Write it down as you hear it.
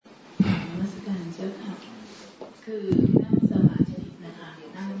คือนั่งสมาธินะคะ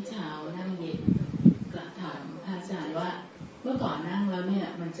นั่งเช้านั่งเย็นกระถามพระอาจารย์ว่าเมื่อก่อนนั่งแล้วเนี่ย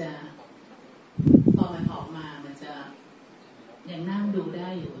มันจะพอมันออกมามันจะยังนั่งดูได้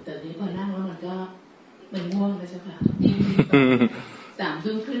อยู่แต่นี้พอนั่งแล้วมันง่วงเลยใช่ไหม3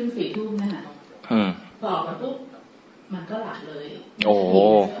 ทุ่มครึ่ง4 ทุ่มนะคะพอออกมาปุ๊บมันก็หลับเลยโอ้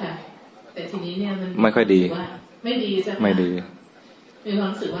แต่ทีนี้เนี่ยมันไม่ค่อยดีไม่ดีใช่ไหมไม่ดีมีควา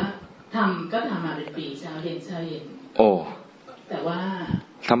มรู้สึกว่าทำมาเป็นปีเช้าเย็นโอ้แต่ว่า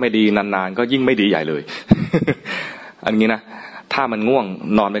ถ้าไม่ดีนานๆก็ยิ่งไม่ดีใหญ่เลย อันนี้นะถ้ามันง่วง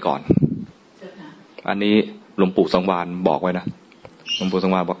นอนไปก่อนอันนี้หลวงปู่สังวาลบอกไว้นะหลวงปู่สั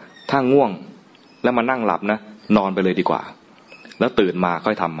งวาลบอกถ้าง่วงแล้วมานั่งหลับนะนอนไปเลยดีกว่าแล้วตื่นมาค่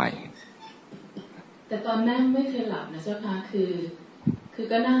อยทำใหม่แต่ตอนนั่งไม่เคยหลับนะเจ้าค่ะคือ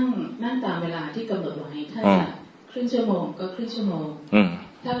ก็นั่งตามเวลาที่กำหนดไว้ถ้าจะครึ่งชั่วโมงก็ครึ่งชั่วโมง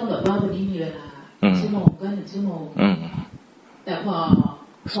ถ้ากำหนดว่าวันนี้มีเวลา1 ชั่วโมงก็1 ชั่วโมงแต่พอ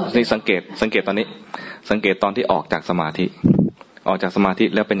นี่สังเกตตอนนี้สังเกตตอนที่ออกจากสมาธิ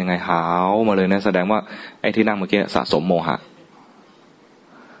แล้วเป็นยังไงหาวมาเลยนะแสดงว่าไอ้ที่นั่งเมื่อกี้สะสมโมหะ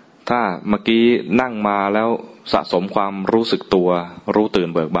ถ้าเมื่อกี้นั่งมาแล้วสะสมความรู้สึกตัวรู้ตื่น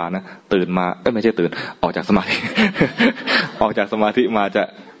เบิกบานนะตื่นมาไม่ใช่ตื่นออกจากสมาธิ ออกจากสมาธิมา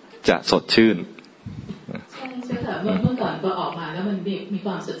จะสดชื่นใช่ค่ะเมื่อก่อนพอออกมาแล้วมันมีค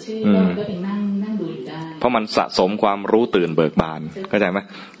วามสดชื่นแล้วมันก็ยังนั่งดูอยู่ได้เพราะมันสะสมความรู้ตื่นเบิกบานเข้าใจไหม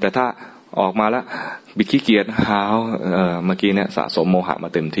แต่ถ้าออกมาแล้วบิดขี้เกียจหาวเมื่อกี้เนี่ยสะสมโมหะมา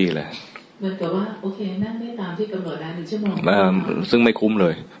เต็มที่เลยเหมือนกับว่าโอเคนั่งได้ตามที่กำหนดได้1 ชั่วโมงซึ่งไม่คุ้มเล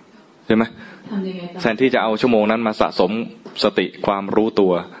ยใช่ไหมแทนที่จะเอาชั่วโมงนั้นมาสะสมสติความรู้ตั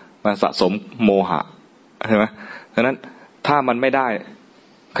วมาสะสมโมหะใช่ไหมดังนั้นถ้ามันไม่ได้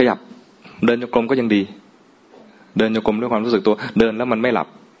ขยับเดินโยกลมก็ยังดีเดินโยกลมด้วยความรู้สึกตัวเดินแล้วมันไม่หลับ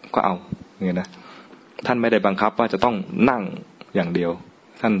ก็เอาอย่างนี้นะท่านไม่ได้บังคับว่าจะต้องนั่งอย่างเดียว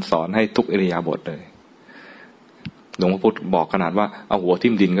ท่านสอนให้ทุกอิริยาบถเลยหลวงพ่อพุธบอกขนาดว่าเอาหัว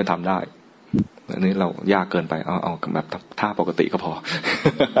ทิ่มดินก็ทำได้อันนี้เรายากเกินไปเอาแบบท่าปกติก็พอ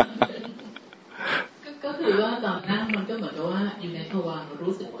ก็คือว่าตอนนั่งมันก็เหมือนกับว่าอยู่ในภวังค์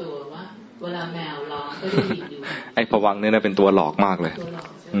รู้สึกตัวว่าเวลาแมวร้องก็ได้ยินอยู่ไอ้ภวังค์เนี่ยนะเป็นตัวหลอกมากเลย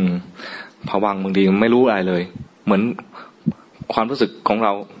ภวังค์บางทีไม่รู้อะไรเลยเหมือนความรู้สึกของเร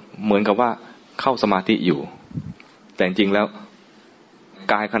าเหมือนกับว่าเข้าสมาธิอยู่แต่จริงๆแล้ว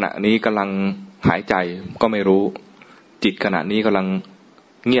กายขณะนี้กำลังหายใจก็ไม่รู้จิตขณะนี้กำลัง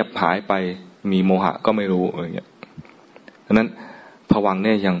เงียบหายไปมีโมหะก็ไม่รู้อะไรอย่างเงี้ยดังนั้นภวังค์เ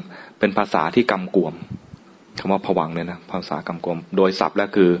นี่ยยังเป็นภาษาที่กำกวมคำว่าภวังค์เนี่ยนะภาษากำกวมโดยศัพท์แล้ว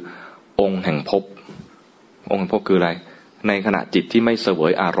คือองค์แห่งภพองค์แห่งภพคืออะไรในขณะจิตที่ไม่เสว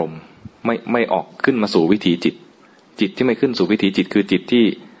ยอารมณ์ไม่ออกขึ้นมาสู่วิถีจิตที่ไม่ขึ้นสู่วิถีจิตคือจิตที่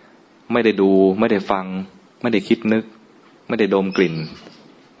ไม่ได้ดูไม่ได้ฟังไม่ได้คิดนึกไม่ได้ดมกลิ่น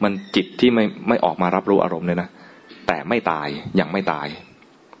มันจิตที่ไม่ออกมารับรู้อารมณ์เลยนะแต่ไม่ตายยังไม่ตาย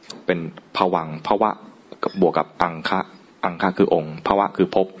เป็นภวังค์ภวะกับบวกกับอังคะคือองค์ภวะคือ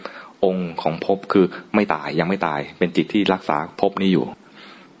ภพองค์ของภพคือไม่ตายยังไม่ตายเป็นจิตที่รักษาภพนี้อยู่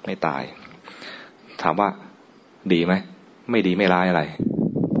ไม่ตายถามว่าดีไหมไม่ดีไม่ร้ายอะไร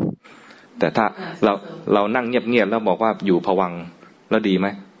แต่ถ้าเรานั่งเงียบๆแล้วบอกว่าอยู่ภวังค์แล้วดีไหม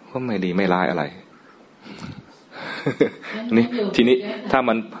ก็ไม่ดีไม่ร้ายอะไร นี่ทีนี้ถ้า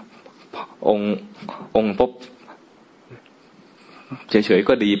มันองค์ภพเฉยๆ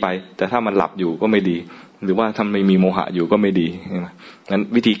ก็ดีไปแต่ถ้ามันหลับอยู่ก็ไม่ดีหรือว่าถ้าไม่มีโมหะอยู่ก็ไม่ดีงั้น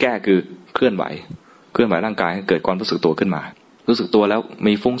วิธีแก้คือเคลื่อนไหวร่างกายให้เกิดความรู้สึกตัวขึ้นมารู้สึกตัวแล้ว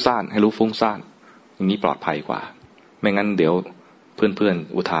มีฟุ้งซ่านให้รู้ฟุ้งซ่านอย่างนี้ปลอดภัยกว่าไม่งั้นเดี๋ยวเพื่อน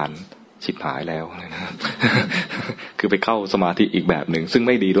อุทานชิบหายแล้ว คือไปเข้าสมาธิอีกแบบหนึ่งซึ่งไ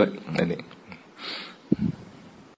ม่ดีด้วยอันนี้